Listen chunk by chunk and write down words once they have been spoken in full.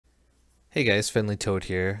Hey guys, Friendlytoad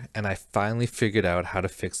here, and I finally figured out how to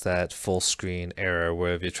fix that full screen error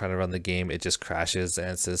where if you're trying to run the game, it just crashes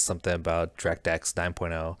and it says something about DirectX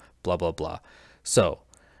 9.0, blah blah blah. So,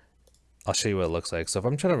 I'll show you what it looks like. So if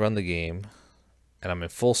I'm trying to run the game and I'm in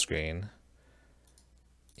full screen,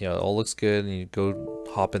 it all looks good and you go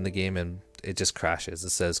hop in the game and it just crashes.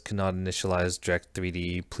 It says cannot initialize Direct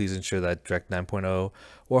 3D, please ensure that Direct 9.0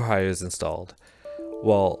 or higher is installed.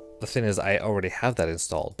 Well, the thing is I already have that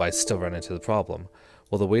installed, but I still run into the problem.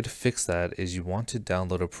 Well, the way to fix that is you want to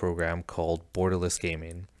download a program called Borderless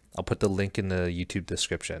Gaming. I'll put the link in the YouTube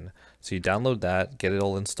description. So you download that, get it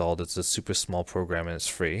all installed. It's a super small program and it's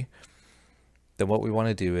free. Then what we want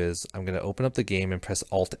to do is I'm going to open up the game and press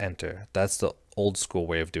Alt Enter. That's the old school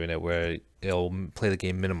way of doing it where it'll play the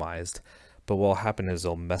game minimized. But what will happen is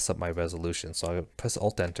it'll mess up my resolution. So I'll press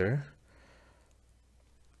Alt Enter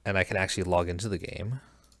and I can actually log into the game.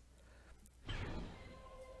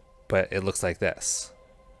 But it looks like this.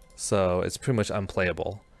 So it's pretty much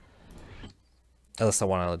unplayable. Unless I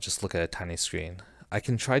want to just look at a tiny screen. I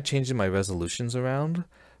can try changing my resolutions around,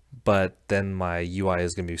 but then my UI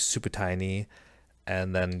is going to be super tiny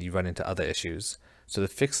and then you run into other issues. So to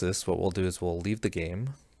fix this, what we'll do is we'll leave the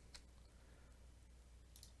game.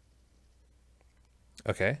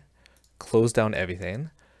 Okay. Close down everything.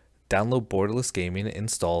 Download Borderless Gaming,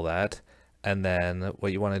 install that, and then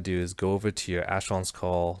what you want to do is go over to your Asheron's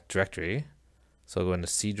Call directory. So go into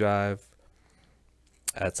C drive,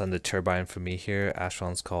 that's under Turbine for me here,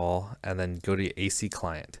 Asheron's Call, and then go to your AC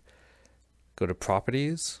client. Go to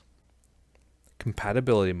Properties,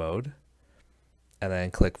 Compatibility Mode, and then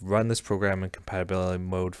click Run this program in compatibility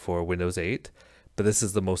mode for Windows 8. But this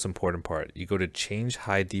is the most important part. You go to Change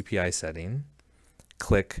High DPI Setting,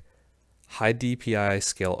 click High DPI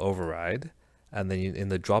Scale Override, and then in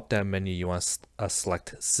the drop down menu you want to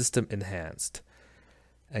select System Enhanced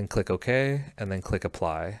and click OK, and then click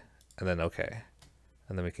Apply, and then OK.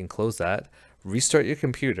 And then we can close that, restart your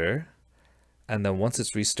computer, and then once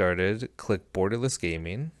it's restarted, click Borderless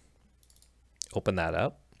Gaming, open that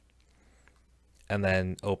up, and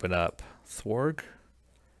then open up Thworg,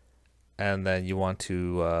 and then you want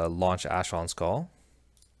to launch Asheron's Call.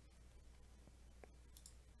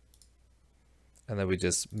 And then we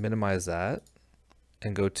just minimize that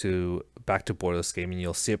and go back to Borderless Gaming.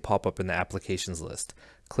 You'll see it pop up in the applications list.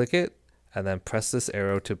 Click it and then press this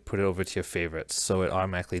arrow to put it over to your favorites so it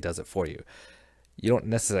automatically does it for you. You don't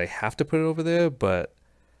necessarily have to put it over there, but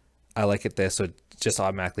I like it there so it just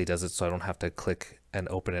automatically does it so I don't have to click and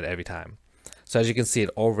open it every time. So as you can see, it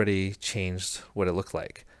already changed what it looked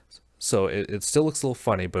like. So it still looks a little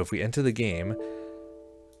funny, but if we enter the game,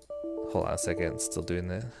 hold on a second, it's still doing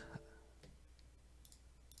that.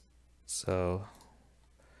 So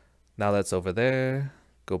now that's over there,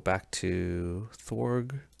 go back to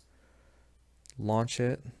Thworg, launch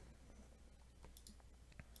it.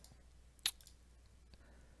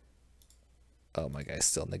 Oh, my guy's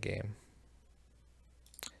still in the game.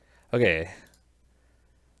 Okay.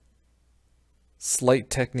 Slight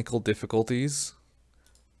technical difficulties,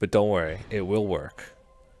 but don't worry, it will work.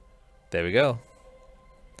 There we go.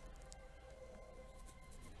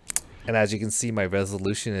 And as you can see, my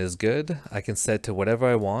resolution is good. I can set to whatever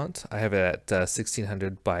I want. I have it at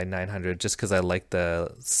 1600 by 900 just because I like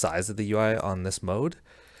the size of the UI on this mode.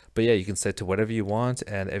 But yeah, you can set to whatever you want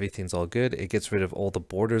and everything's all good. It gets rid of all the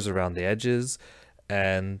borders around the edges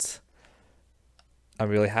and I'm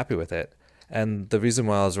really happy with it. And the reason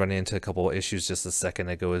why I was running into a couple of issues just a second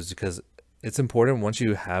ago is because it's important once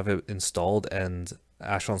you have it installed and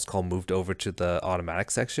Asheron's Call moved over to the automatic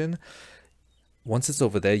section. Once it's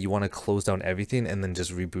over there, you want to close down everything and then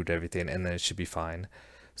just reboot everything and then it should be fine.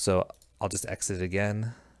 So I'll just exit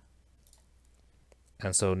again.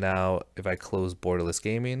 And so now if I close Borderless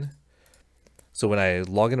Gaming, so when I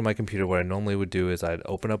log into my computer, what I normally would do is I'd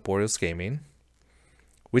open up Borderless Gaming,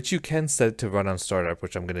 which you can set to run on startup,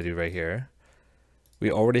 which I'm going to do right here.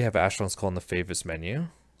 We already have Asheron's Call in the favorites menu.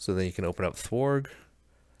 So then you can open up Thworg,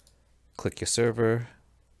 click your server,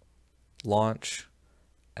 launch,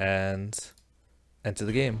 and enter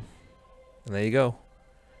the game. And there you go.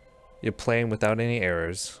 You're playing without any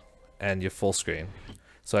errors and you're full screen.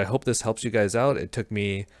 So I hope this helps you guys out. It took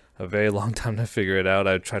me a very long time to figure it out.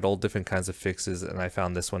 I tried all different kinds of fixes and I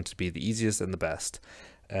found this one to be the easiest and the best.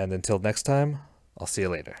 And until next time, I'll see you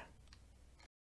later.